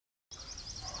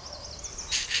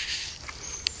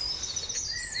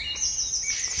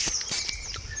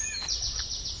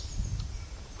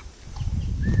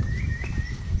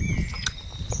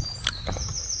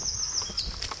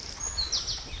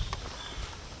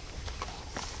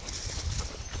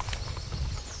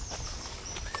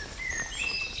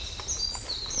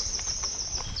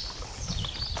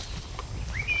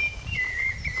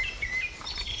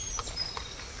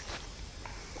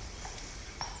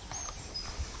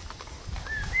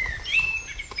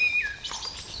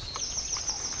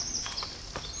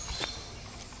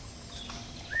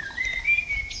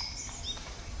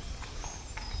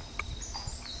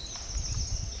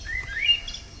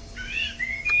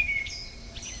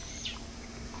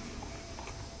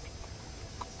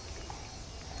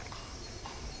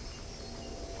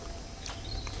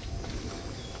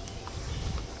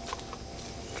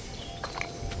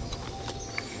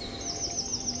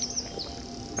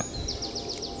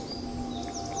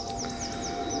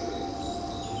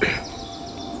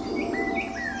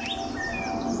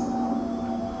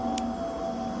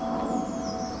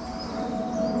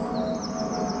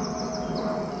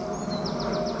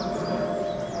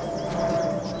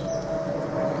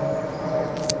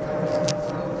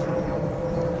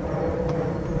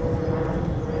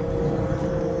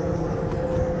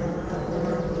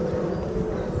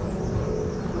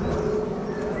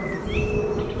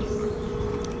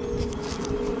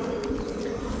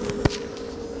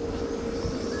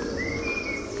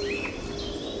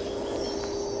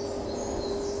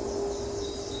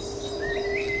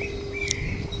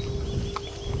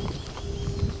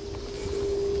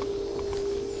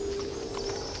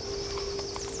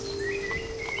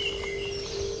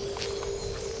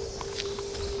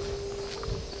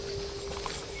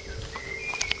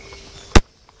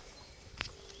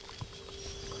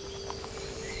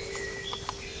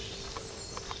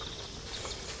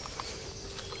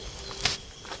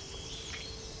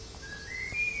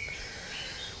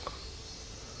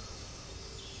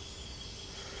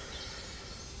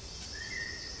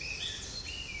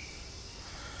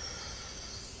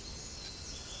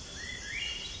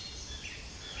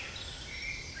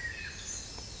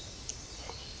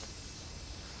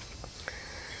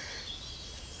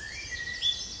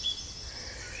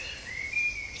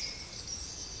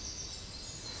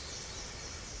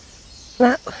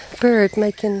That bird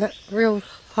making that real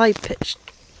high-pitched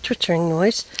twittering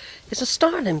noise is a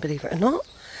starling, believe it or not.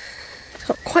 It's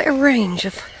got quite a range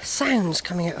of sounds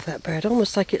coming out of that bird,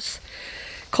 almost like it's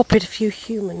copied a few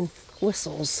human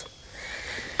whistles.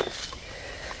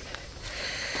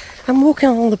 I'm walking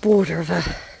along the border of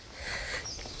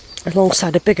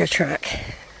alongside a bigger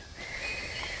track.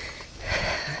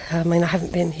 I mean, I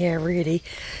haven't been here really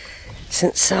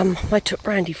since I took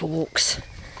Brandy for walks,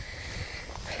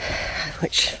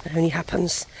 which only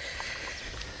happens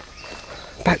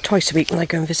about twice a week when I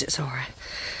go and visit Zara.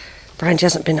 Brandy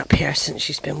hasn't been up here since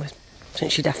she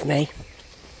left me,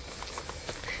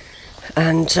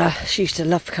 and she used to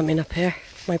love coming up here,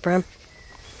 my Bram.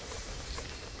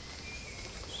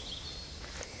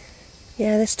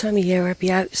 Yeah, this time of year I'd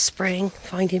be out spraying,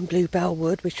 finding bluebell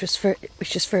wood, which is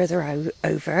further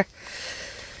over.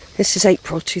 This is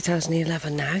April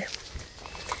 2011 now.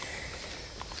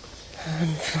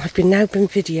 And I've now been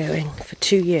videoing for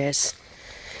 2 years.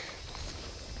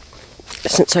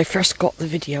 Since I first got the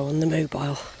video on the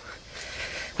mobile.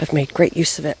 I've made great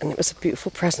use of it, and it was a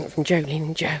beautiful present from Jolene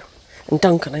and Joe. And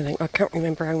Duncan, I think. I can't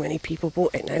remember how many people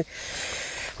bought it now.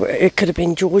 It could have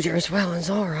been Georgia as well, and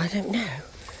Zara, I don't know.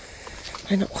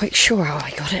 I'm not quite sure how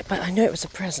I got it, but I know it was a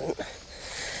present.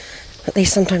 But they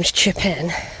sometimes chip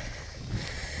in.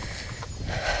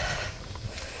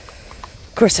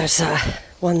 Of course, there's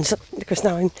ones, because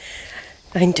now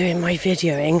I'm doing my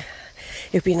videoing.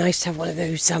 It would be nice to have one of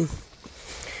those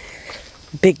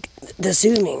the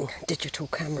zooming digital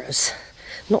cameras.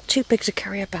 Not too big to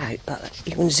carry about, but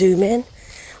you can zoom in.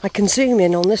 I can zoom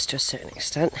in on this to a certain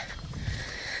extent.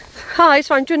 Hi,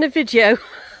 so I'm doing a video.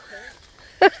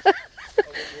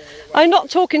 I'm not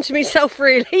talking to myself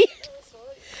really.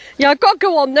 Yeah, I've got to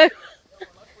go on though.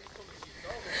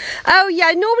 Oh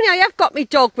yeah, normally I have got my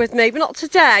dog with me, but not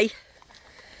today.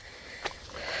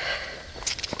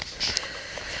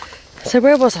 So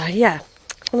where was I? Yeah,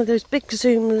 one of those big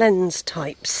zoom lens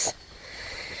types.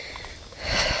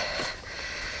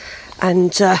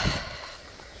 And yeah,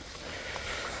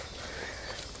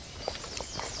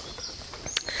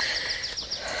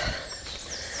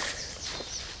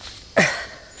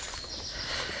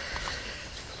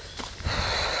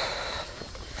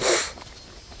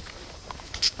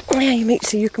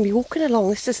 so you can be walking along.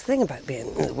 This is the thing about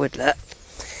being in the woodlet.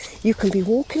 You can be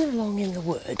walking along in the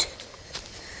wood,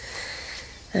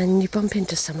 and you bump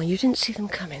into someone, you didn't see them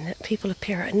coming, that people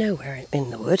appear out of nowhere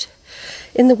in the wood.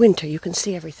 In the winter you can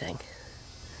see everything.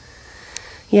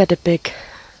 He had a big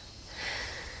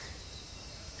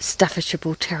Staffordshire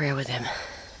Bull Terrier with him.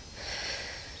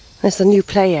 There's a new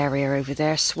play area over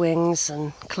there, swings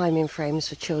and climbing frames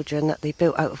for children that they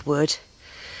built out of wood.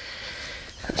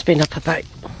 It's been up about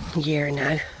a year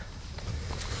now.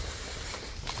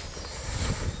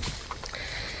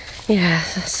 Yeah,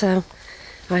 so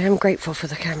I am grateful for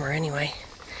the camera anyway.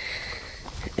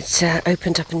 It's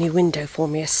opened up a new window for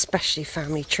me, especially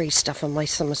family tree stuff on my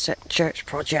Somerset Church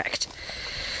project,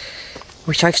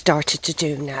 which I've started to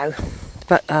do now.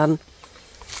 But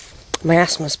my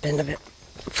asthma's been a bit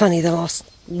funny the last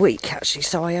week actually,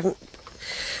 so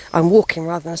I'm walking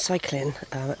rather than cycling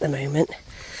at the moment.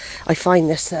 I find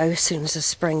this though, as soon as the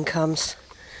spring comes,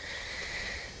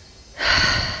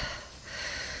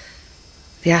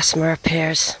 the asthma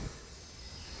appears.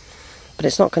 But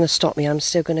it's not going to stop me. I'm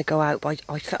still going to go out. But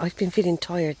I've been feeling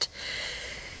tired,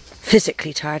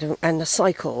 physically tired, and the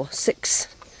cycle,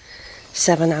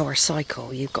 6-7 hour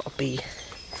cycle, you've got to be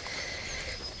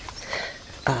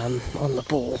on the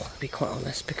ball, to be quite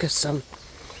honest, because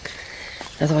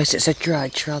otherwise it's a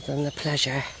drudge rather than a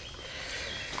pleasure.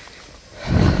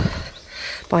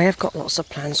 But I have got lots of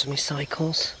plans for my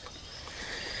cycles.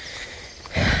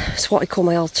 It's what I call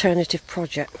my alternative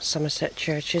project, Somerset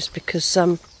Churches, because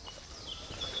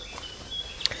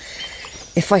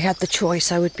if I had the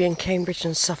choice, I would be in Cambridge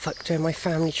and Suffolk doing my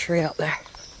family tree up there.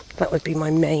 That would be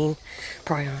my main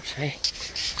priority.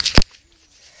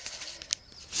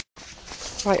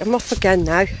 Right, I'm off again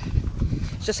now.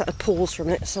 Just had to pause for a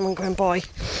minute, someone going by.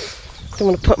 Don't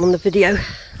want to put them on the video.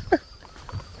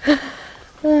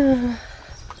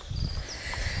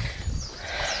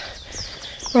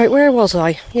 Right, where was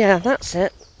I? Yeah, that's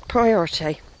it.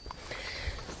 Priority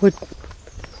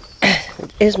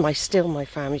is still my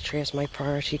family tree as my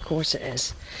priority. Of course it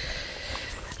is.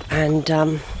 And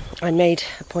I made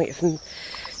a point of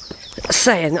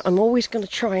saying that I'm always going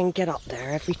to try and get up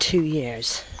there every 2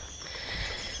 years.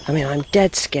 I mean, I'm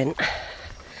dead skint.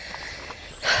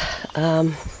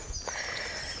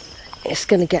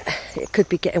 It could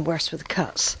be getting worse with the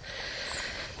cuts.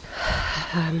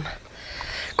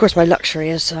 Of course, my luxury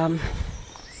is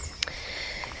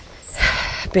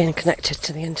being connected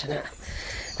to the internet,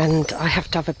 and I have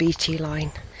to have a BT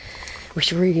line,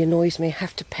 which really annoys me. I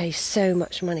have to pay so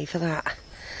much money for that.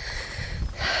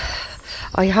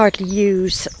 I hardly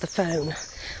use the phone.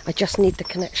 I just need the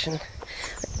connection.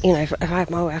 You know, if I have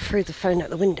my way, I threw the phone out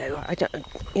the window. I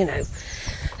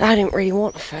don't really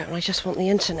want a phone. I just want the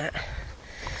internet.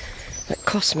 It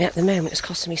costs me, at the moment, it's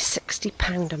costing me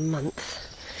 £60 a month,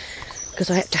 because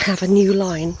I had to have a new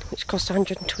line, which cost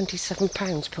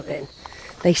 £127 put in.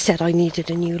 They said I needed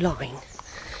a new line.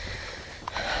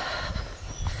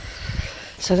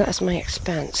 So that's my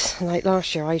expense. And like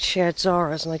last year, I shared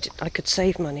Zara's, and I could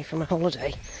save money from a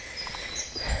holiday.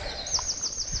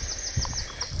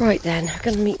 Right then, I'm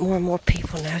going to meet more and more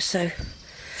people now. So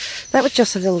that was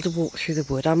just a little walk through the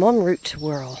wood. I'm en route to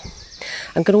Whirl.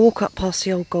 I'm going to walk up past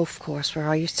the old golf course where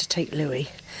I used to take Louis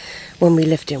when we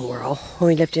lived in Whirl, when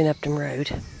we lived in Ebden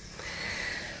Road.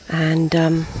 And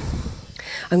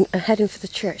I'm heading for the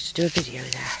church to do a video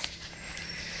there.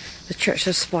 The Church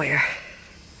of Spire.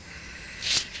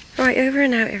 Right, over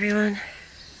and out, everyone.